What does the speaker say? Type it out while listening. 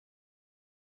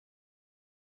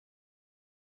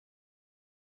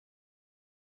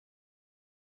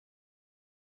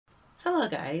Hello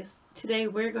guys, today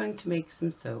we're going to make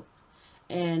some soap,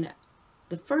 and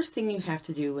the first thing you have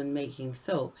to do when making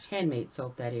soap, handmade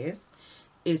soap that is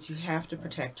you have to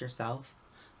protect yourself.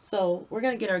 So we're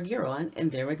going to get our gear on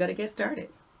and then we're going to get started.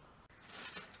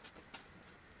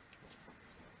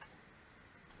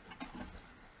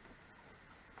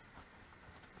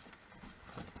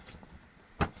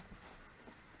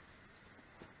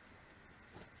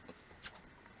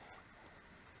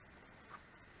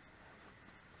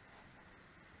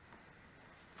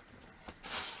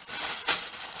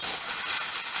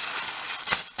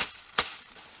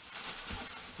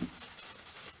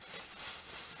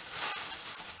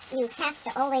 You have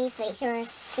to always make sure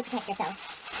to protect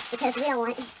yourself because we don't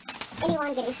want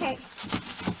anyone getting hurt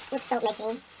with soap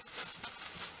making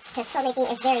because soap making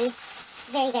is very,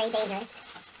 very, very dangerous.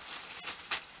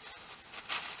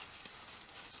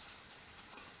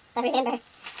 But remember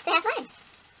to have fun.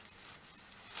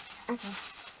 Okay,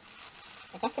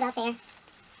 so just about there.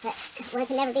 But one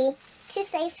can never be too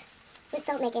safe with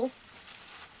soap making.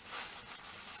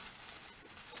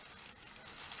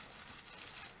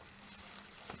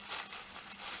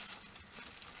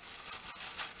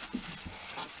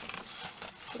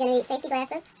 You're going to need safety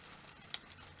glasses,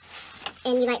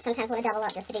 and you might sometimes want to double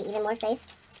up just to be even more safe.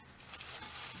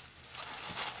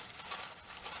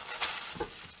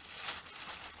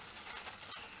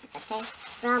 Okay,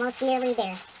 we're almost nearly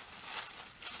there.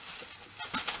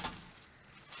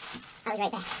 I'll be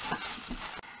right back.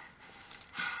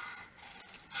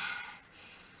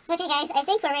 Okay guys, I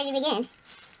think we're ready to begin.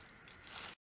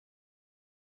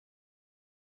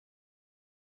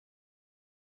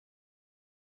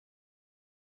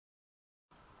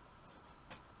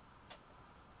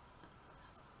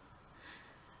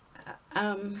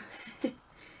 Um,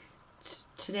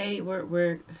 Today we're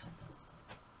going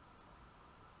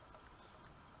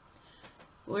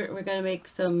to make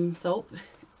some soap,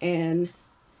 and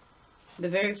the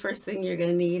very first thing you're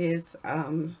going to need is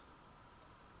some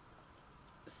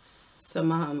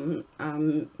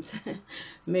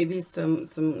maybe some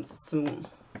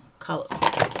color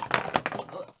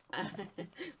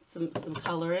some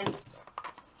colorants.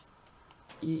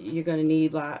 You're going to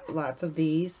need lots of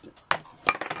these.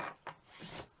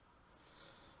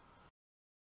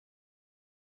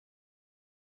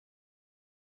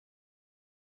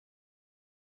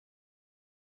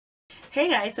 Hey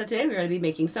guys, so today we're going to be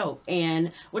making soap,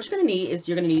 and what you're going to need is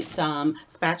you're going to need some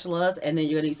spatulas, and then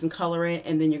you're going to need some colorant,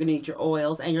 and then you're going to need your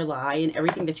oils and your lye and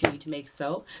everything that you need to make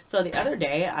soap. So the other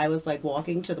day I was like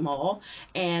walking to the mall,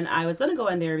 and I was going to go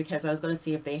in there because I was going to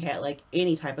see if they had like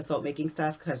any type of soap making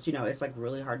stuff, because you know it's like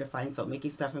really hard to find soap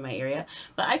making stuff in my area,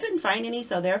 but I couldn't find any.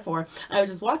 So therefore I was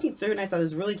just walking through and I saw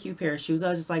this really cute pair of shoes. I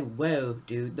was just like, whoa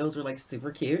dude, those are like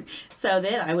super cute. So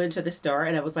then I went to the store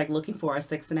and I was like looking for a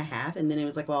 6.5, and then it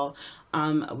was like, well,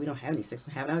 we don't have any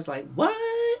 6.5. And I was like, what?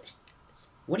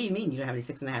 What do you mean you don't have any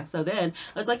 6.5? So then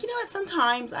I was like, you know what?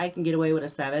 Sometimes I can get away with a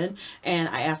 7. And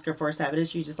I asked her for a 7, and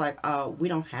she's just like, we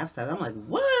don't have 7. I'm like,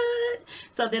 what?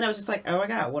 So then I was just like, oh my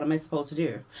God, what am I supposed to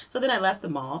do? So then I left the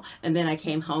mall, and then I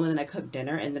came home, and then I cooked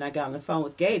dinner, and then I got on the phone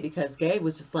with Gabe because Gabe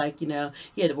was just like, you know,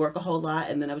 he had to work a whole lot.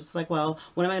 And then I was just like, well,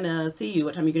 when am I going to see you?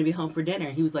 What time are you going to be home for dinner?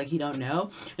 And he was like, he don't know.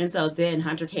 And so then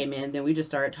Hunter came in, then we just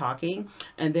started talking.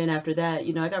 And then after that,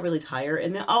 you know, I got really tired.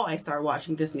 And then, I started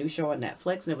watching this new show on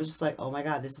Netflix, and it was just like, oh my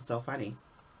God, this is so funny.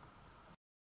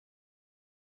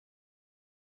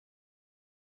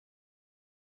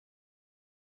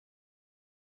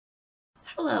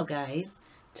 Hello guys.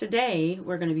 Today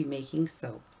we're going to be making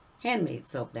soap. Handmade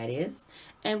soap, that is.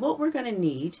 And what we're going to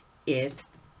need is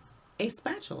a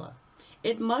spatula.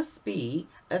 It must be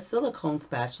a silicone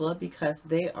spatula because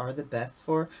they are the best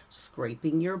for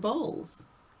scraping your bowls.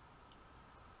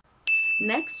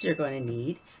 Next, you're going to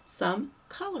need some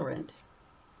colorant.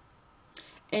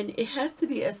 And it has to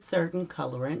be a certain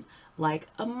colorant, like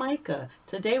a mica.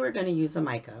 Today we're going to use a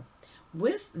mica.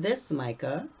 With this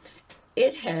mica,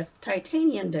 it has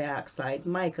titanium dioxide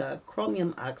mica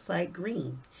chromium oxide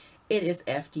green. It is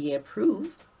FDA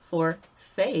approved for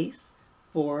face,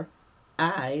 for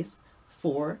eyes,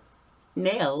 for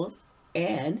nails,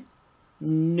 and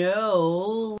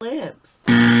no lips.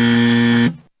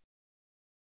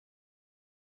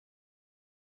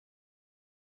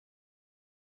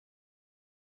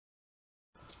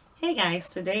 Hey guys,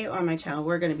 today on my channel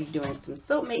we're going to be doing some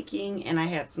soap making, and I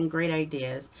had some great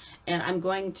ideas, and I'm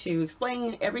going to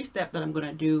explain every step that I'm going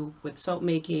to do with soap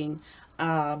making.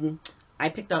 I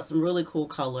picked out some really cool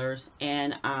colors,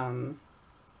 and hold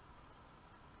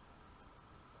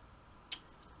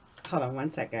on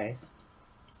one sec guys.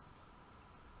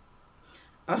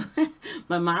 Oh,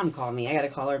 my mom called me. I got to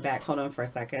call her back. Hold on for a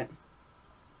second.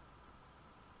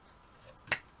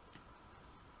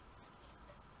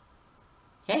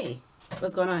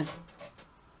 What's going on?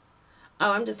 Oh,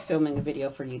 I'm just filming a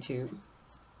video for YouTube.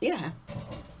 Yeah.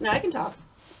 No, I can talk.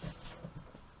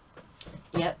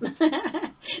 Yep.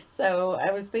 So I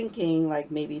was thinking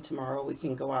like maybe tomorrow we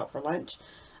can go out for lunch.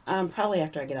 Probably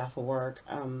after I get off of work.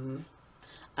 I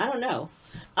don't know.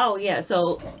 Oh yeah,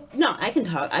 so no, I can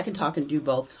talk. I can talk and do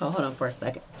both. So hold on for a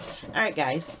second. All right,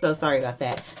 guys. So sorry about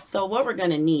that. So what we're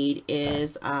gonna need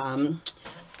is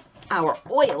our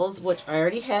oils, which I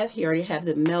already have here. I already have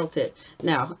them melted.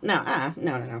 Now,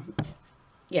 no.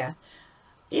 Yeah,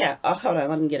 yeah. Oh, hold on.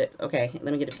 Let me get it. Okay,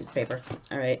 let me get a piece of paper.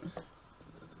 All right.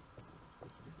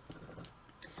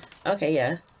 Okay,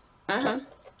 yeah.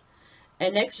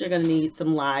 And next you're gonna need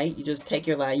some lye. You just take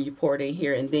your lye, you pour it in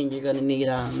here, and then you're gonna need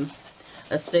a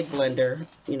stick blender.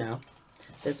 You know,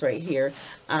 this right here.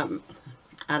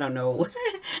 I don't know.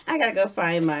 I gotta go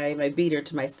find my beater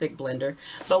to my stick blender.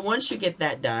 But once you get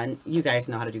that done, you guys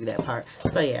know how to do that part.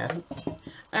 So yeah.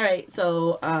 All right.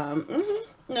 So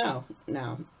no.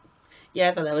 Yeah,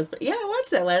 I thought that was. Yeah, I watched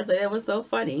that last night. That was so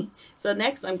funny. So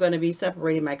next, I'm going to be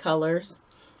separating my colors,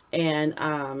 and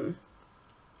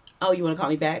oh, you want to call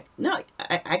me back? No,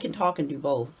 I can talk and do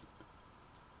both.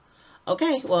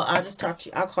 Okay. Well, I'll just talk to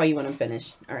you. I'll call you when I'm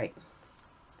finished. All right.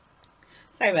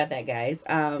 Sorry about that, guys.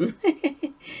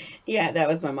 Yeah, that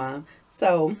was my mom.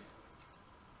 So,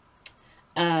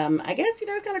 I guess you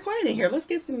know it's kind of quiet in here. Let's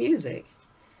get some music.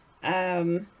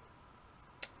 Um,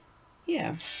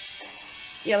 yeah,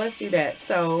 let's do that.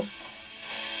 So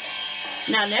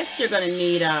now next you're gonna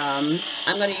need I'm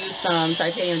gonna use some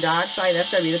titanium dioxide. That's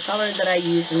gonna be the color that I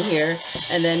use in here.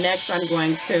 And then next I'm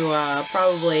going to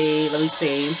probably, let me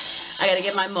see. I gotta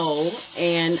get my mold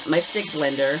and my stick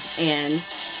blender and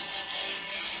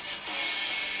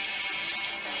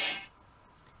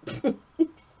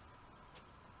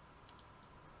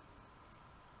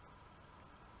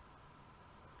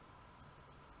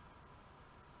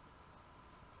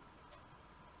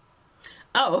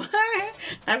oh,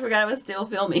 I forgot I was still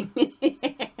filming.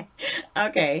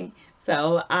 Okay,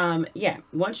 so yeah,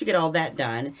 once you get all that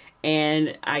done,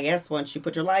 and I guess once you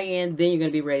put your lye in, then you're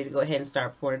gonna be ready to go ahead and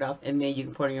start pouring it off, and then you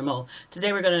can pour it in your mold.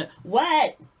 Today we're gonna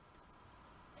what?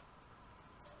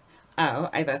 Oh,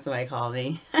 I thought somebody called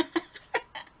me.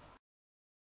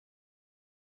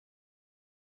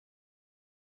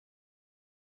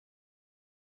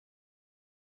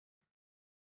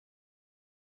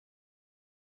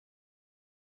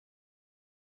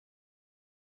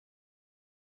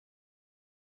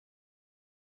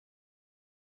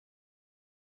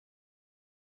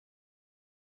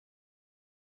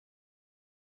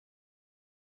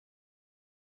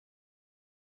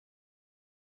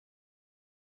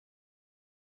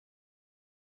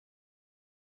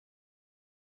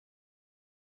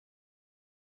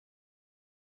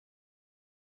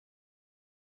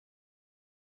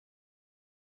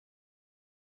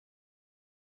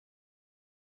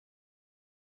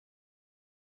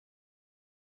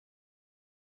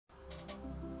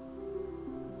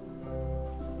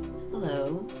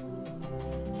 Hello.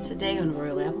 Today on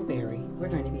Royal Appleberry, we're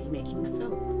going to be making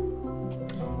soap.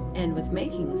 And with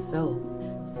making soap,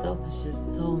 soap is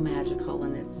just so magical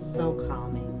and it's so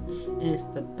calming. And it's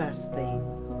the best thing,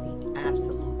 the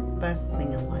absolute best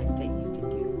thing in life that you can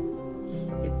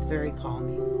do. It's very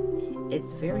calming.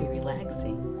 It's very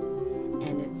relaxing.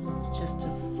 And it's just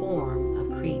a form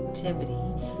of creativity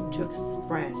to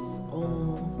express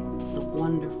all the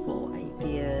wonderful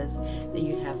ideas that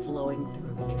you have flowing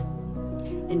through you.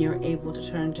 And you're able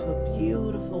to turn to a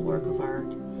beautiful work of art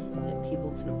that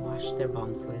people can wash their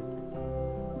bums with.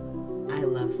 I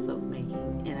love soap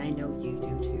making, and I know you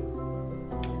do too.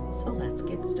 So let's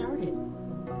get started.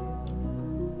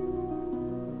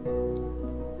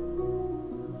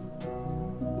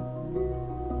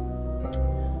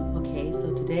 Okay,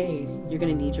 so today you're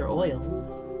going to need your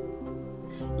oils.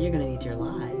 You're going to need your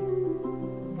lye.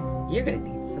 You're going to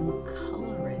need some colorants.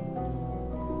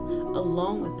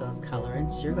 Along with those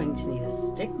colorants, you're going to need a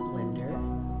stick blender,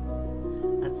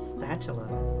 a spatula,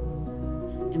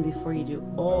 and before you do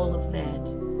all of that,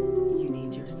 you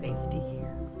need your safety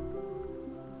gear.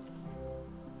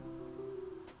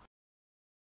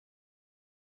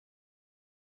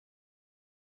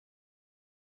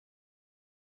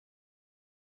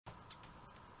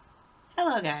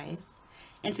 Hello guys!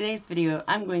 In today's video,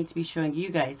 I'm going to be showing you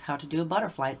guys how to do a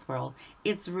butterfly swirl.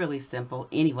 It's really simple.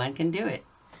 Anyone can do it.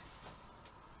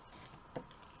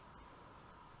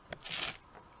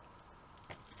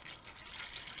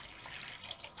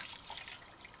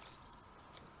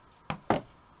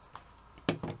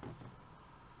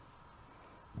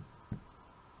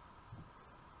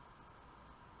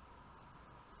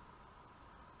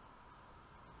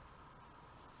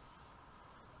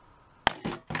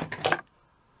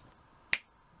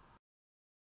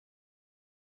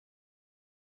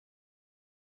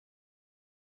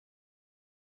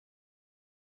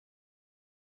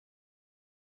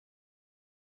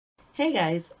 Hey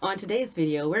guys, on today's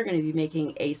video, we're going to be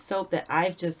making a soap that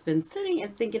I've just been sitting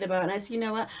and thinking about, and I said, you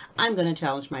know what, I'm going to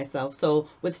challenge myself. So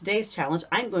with today's challenge,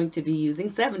 I'm going to be using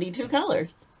 72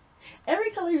 colors.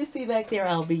 Every color you see back there,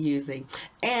 I'll be using.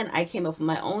 And I came up with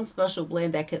my own special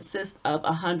blend that consists of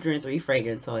 103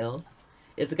 fragrance oils.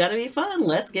 It's going to be fun.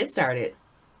 Let's get started.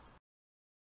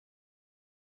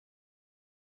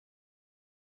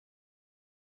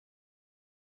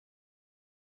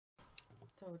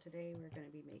 So today we're going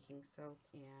to be making soap,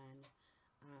 and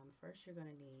first you're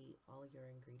going to need all your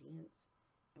ingredients.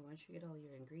 And once you get all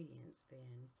your ingredients,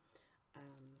 then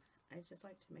I just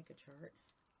like to make a chart.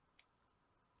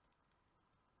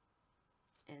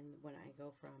 And when I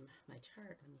go from my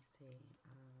chart, let me see,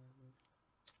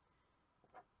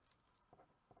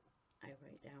 I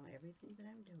write down everything that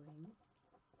I'm doing.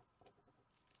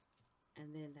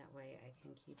 And then that way I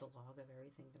can keep a log of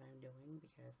everything that I'm doing,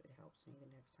 because it helps me the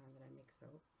next time that I make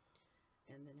soap.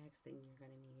 And the next thing you're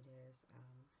going to need is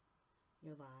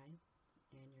your lye,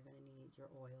 and you're going to need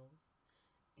your oils,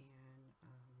 and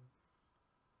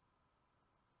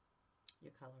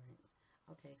your colorants.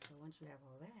 Okay, so once you have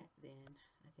all that, then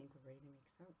I think we're ready to make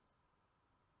soap.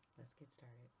 Let's get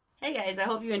started. Hey guys, I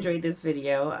hope you enjoyed this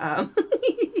video.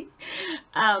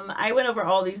 I went over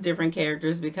all these different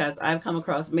characters because I've come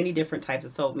across many different types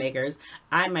of soap makers.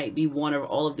 I might be one of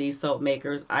all of these soap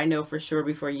makers. I know for sure,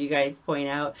 before you guys point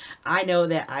out, I know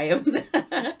that I am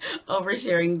the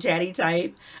oversharing chatty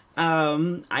type.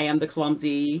 I am the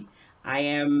clumsy.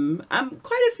 I'm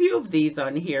quite a few of these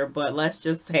on here, but let's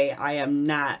just say I am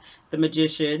not the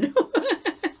magician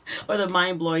or the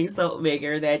mind-blowing soap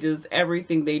maker that just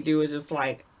everything they do is just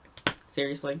like,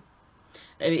 seriously.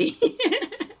 I mean,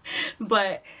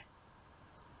 but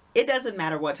it doesn't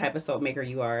matter what type of soap maker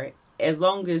you are. As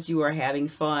long as you are having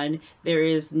fun, there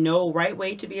is no right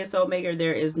way to be a soap maker.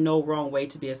 There is no wrong way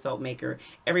to be a soap maker.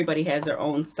 Everybody has their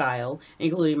own style,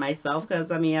 including myself, because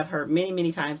I mean, I've heard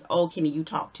many times, oh, Kenny, you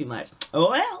talk too much.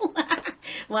 Oh, well.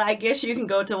 Well, I guess you can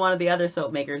go to one of the other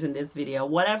soap makers in this video.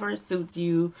 Whatever suits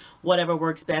you, whatever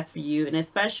works best for you, and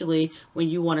especially when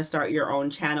you want to start your own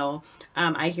channel.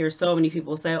 I hear so many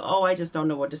people say, oh, I just don't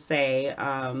know what to say.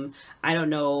 I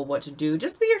don't know what to do.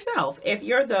 Just be yourself. If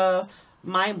you're the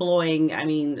mind-blowing, I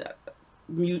mean,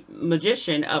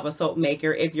 magician of a soap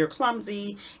maker, if you're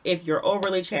clumsy, if you're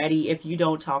overly chatty, if you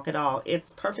don't talk at all,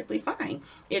 it's perfectly fine.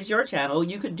 It's your channel.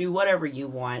 You could do whatever you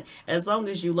want. As long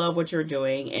as you love what you're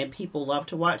doing and people love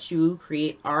to watch you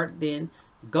create art, then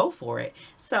go for it.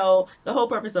 So the whole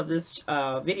purpose of this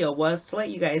video was to let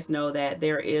you guys know that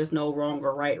there is no wrong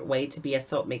or right way to be a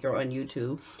soap maker on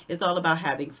YouTube. It's all about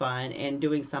having fun and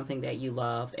doing something that you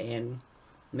love and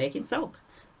making soap.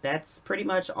 That's pretty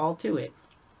much all to it.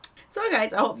 So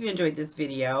guys, I hope you enjoyed this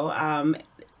video.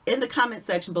 In the comment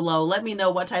section below, let me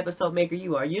know what type of soap maker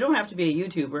you are. You don't have to be a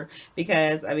YouTuber,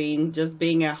 because I mean, just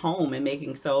being at home and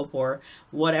making soap or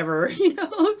whatever, you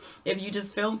know, if you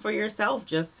just film for yourself,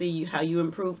 just see how you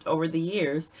improved over the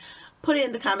years. Put it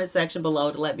in the comment section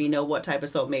below to let me know what type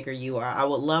of soap maker you are. I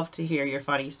would love to hear your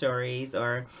funny stories,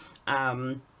 or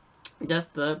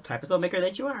just the type of soap maker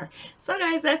that you are. So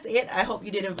guys, that's it. I hope you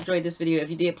did enjoy this video.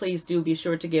 If you did, please do be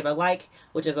sure to give a like,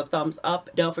 which is a thumbs up.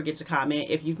 Don't forget to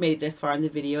comment. If you've made it this far in the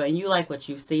video and you like what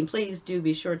you've seen, please do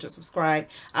be sure to subscribe.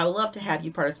 I would love to have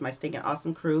you part of my stinking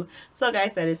awesome crew. So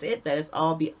guys, that is it. That is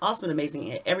all. Be awesome and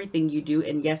amazing at everything you do.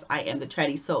 And yes, I am the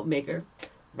chatty soap maker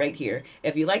right here.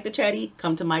 If you like the chatty,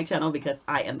 come to my channel, because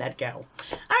I am that gal.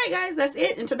 Alright guys, that's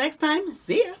it. Until next time,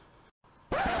 see ya.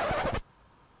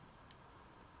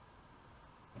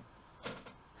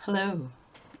 Hello,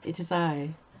 it is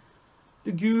I,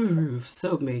 the guru of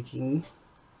soap making.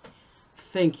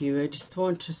 Thank you. I just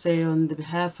want to say, on the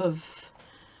behalf of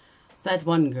that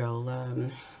one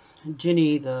girl,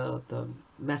 Ginny, the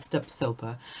messed up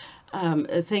soaper,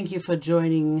 thank you for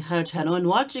joining her channel and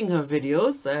watching her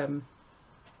videos.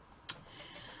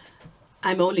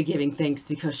 I'm only giving thanks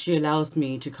because she allows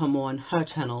me to come on her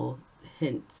channel,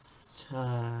 hence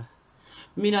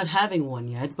me not having one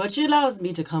yet, but she allows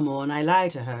me to come on. I lie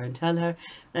to her and tell her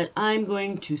that I'm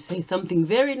going to say something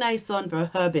very nice on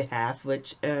her behalf,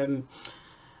 which I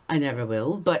never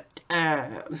will. But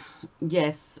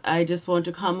yes, I just want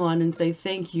to come on and say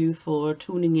thank you for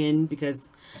tuning in,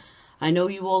 because I know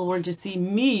you all want to see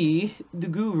me, the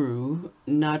guru,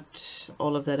 not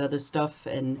all of that other stuff.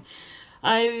 And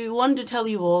I wanted to tell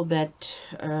you all that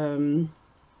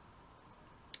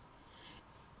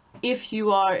if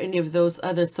you are any of those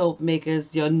other soap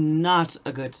makers, you're not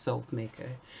a good soap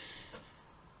maker,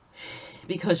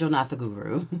 because you're not the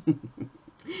guru.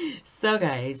 So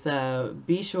guys,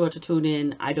 be sure to tune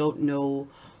in. I don't know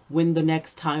when the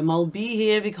next time I'll be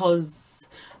here, because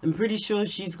I'm pretty sure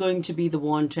she's going to be the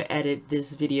one to edit this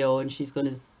video, and she's going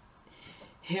to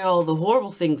hear all the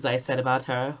horrible things I said about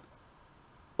her.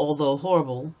 Although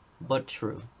horrible, but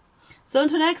true. So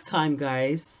until next time,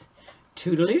 guys,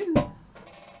 toodaloo.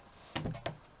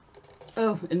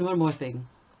 Oh, and one more thing.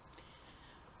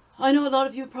 I know a lot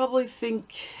of you probably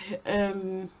think,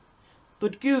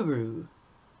 but Guru,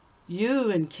 you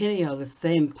and Kenny are the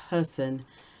same person.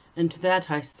 And to that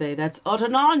I say, that's utter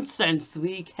nonsense.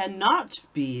 We cannot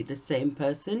be the same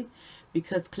person,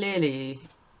 because clearly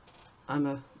I'm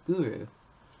a guru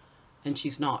and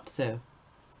she's not, so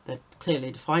that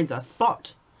clearly defines us.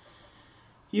 But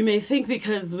you may think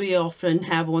because we often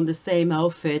have on the same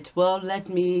outfit, well, let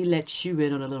me let you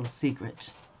in on a little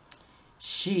secret.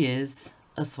 She is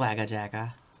a swagger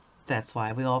jacker. That's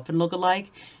why we often look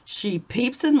alike. She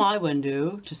peeps in my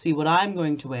window to see what I'm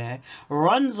going to wear,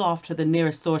 runs off to the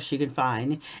nearest source she can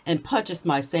find, and purchases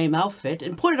my same outfit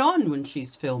and put it on when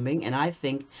she's filming, and I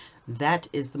think that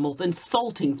is the most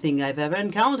insulting thing I've ever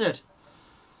encountered.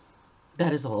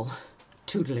 That is all.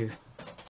 Toodaloo.